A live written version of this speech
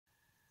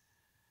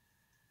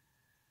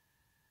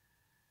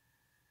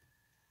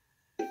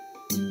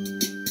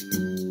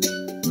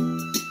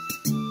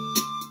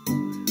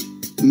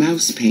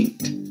Mouse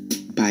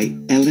Paint by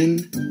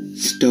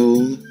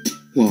Stoll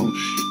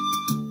Walsh.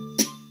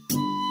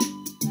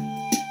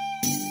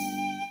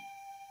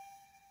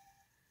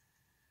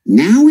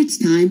 Now it's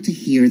time to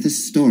hear the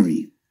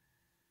story.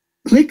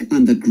 Click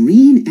on the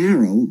green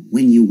arrow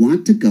when you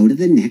want to go to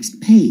the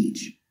next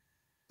page.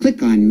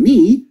 Click on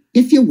me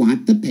if you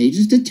want the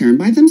pages to turn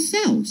by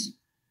themselves.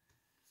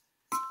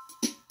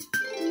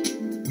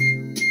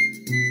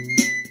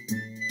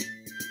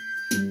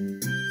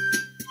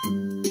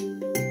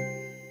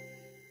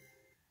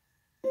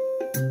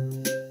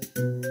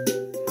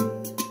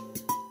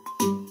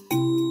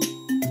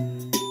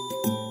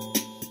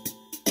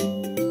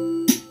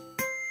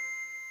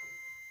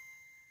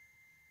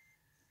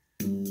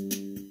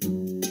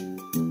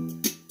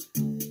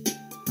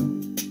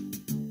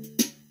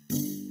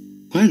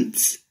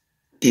 Once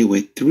there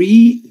were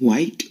 3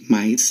 white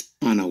mice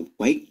on a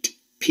white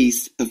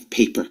piece of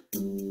paper.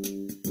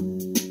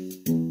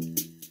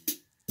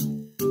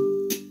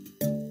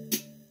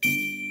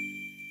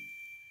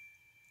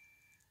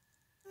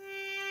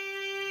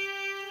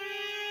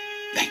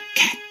 The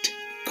cat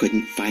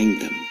couldn't find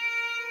them.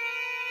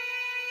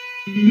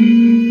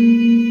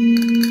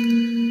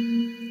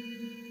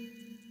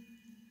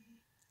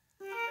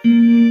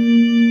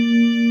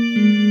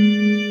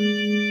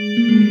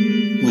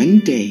 One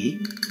day,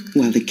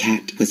 while the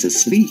cat was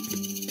asleep,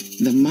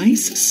 the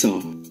mice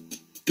saw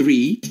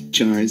 3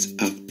 jars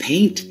of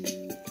paint,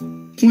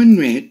 1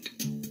 red,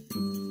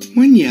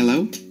 1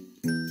 yellow,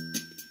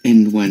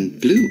 and 1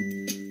 blue.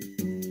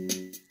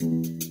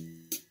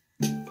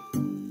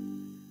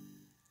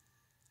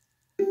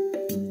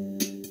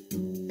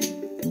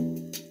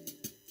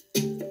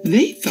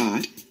 They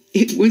thought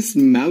it was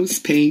mouse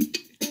paint.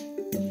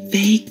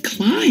 They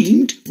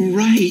climbed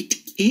right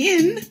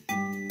in.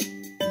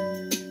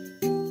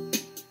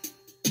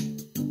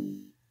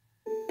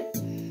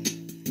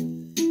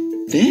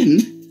 Then,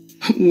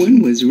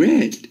 1 was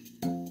red,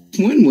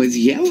 1 was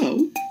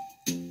yellow,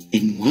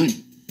 and 1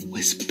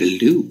 was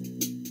blue.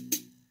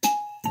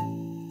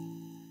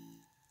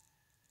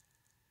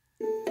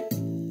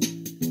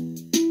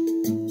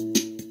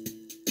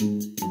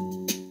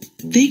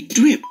 They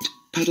dripped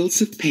puddles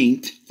of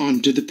paint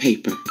onto the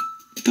paper.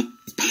 The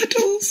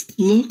puddles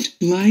looked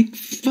like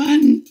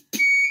fun.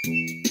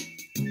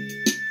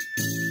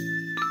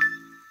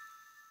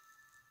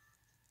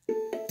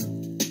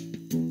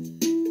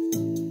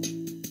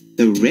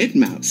 The red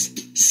mouse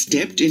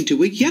stepped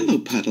into a yellow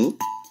puddle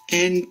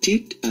and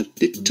did a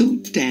little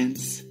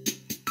dance.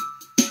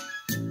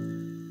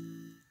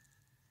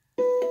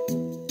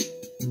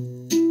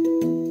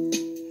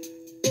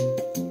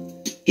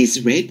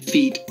 His red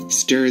feet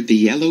stirred the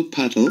yellow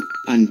puddle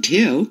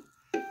until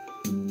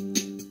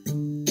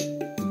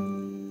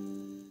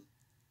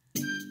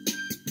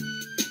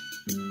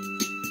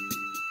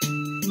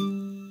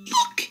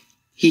 "Look!"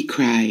 he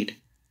cried.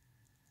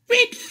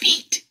 "Red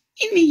feet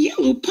in the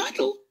yellow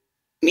puddle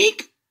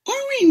make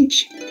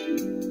orange."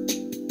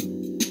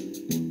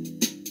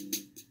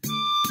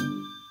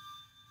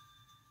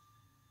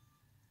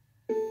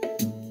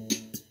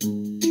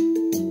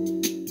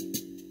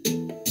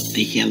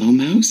 The yellow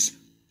mouse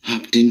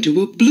hopped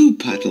into a blue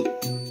puddle.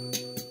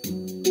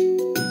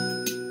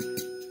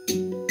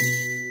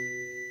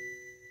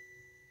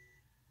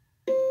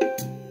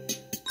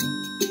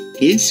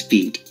 His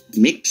feet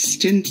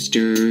mixed and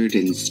stirred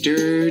and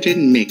stirred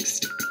and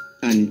mixed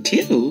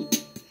until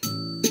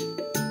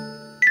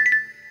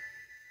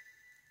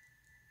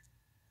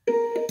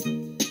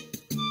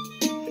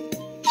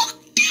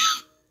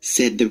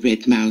said the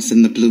red mouse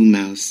and the blue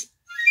mouse.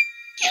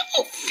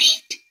 "Yellow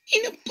feet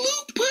in a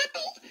blue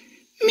puddle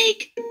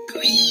make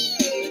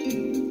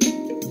green."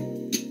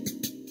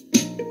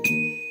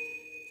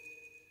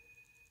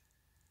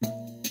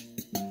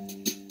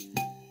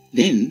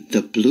 Then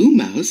the blue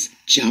mouse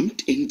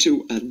jumped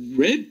into a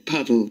red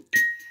puddle.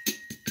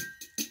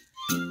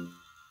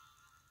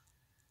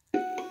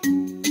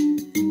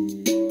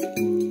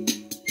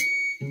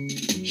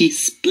 He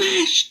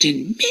splashed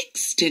and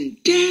mixed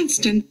and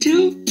danced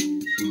until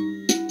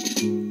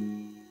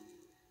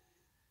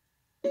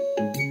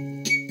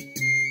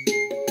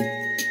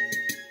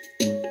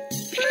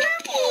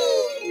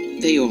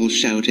they all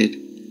shouted,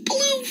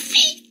 "Blue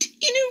feet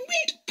in a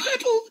red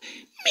puddle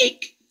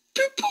make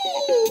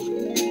purple."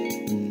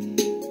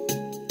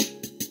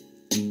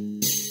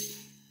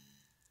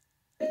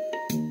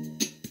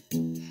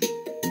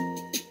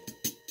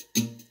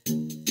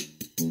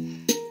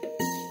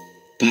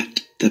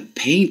 But the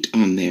paint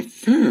on their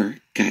fur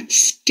got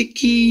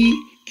sticky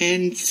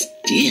and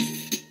stiff.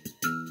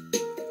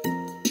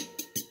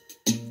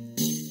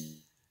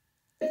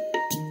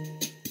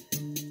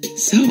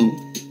 So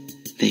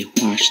they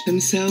washed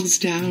themselves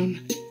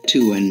down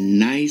to a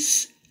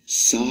nice,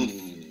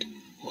 soft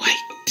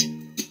white.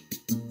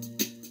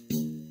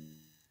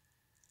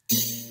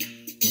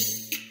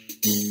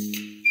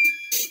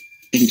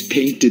 And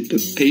painted the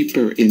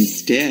paper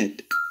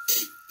instead.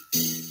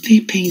 They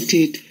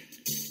painted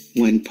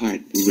 1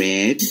 part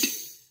red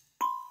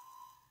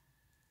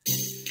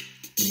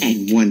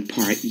and 1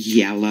 part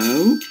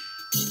yellow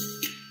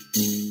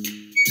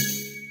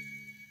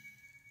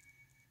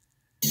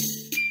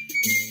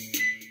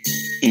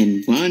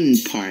and 1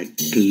 part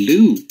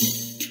blue.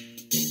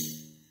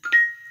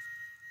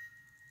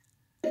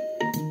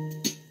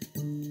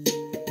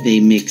 They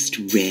mixed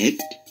red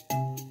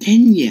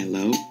and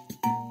yellow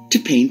to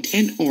paint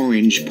an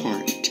orange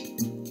part.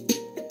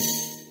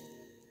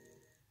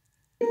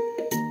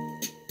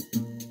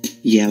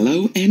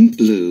 Yellow and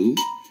blue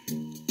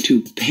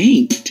to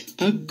paint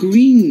a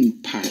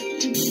green part.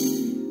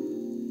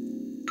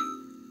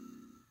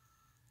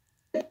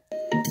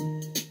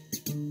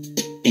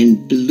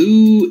 And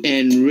blue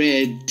and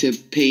red to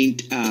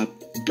paint a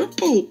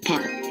purple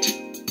part.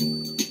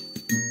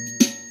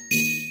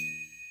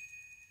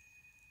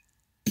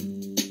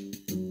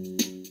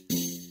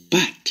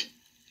 But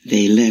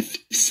they left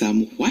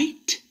some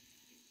white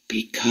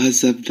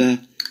because of the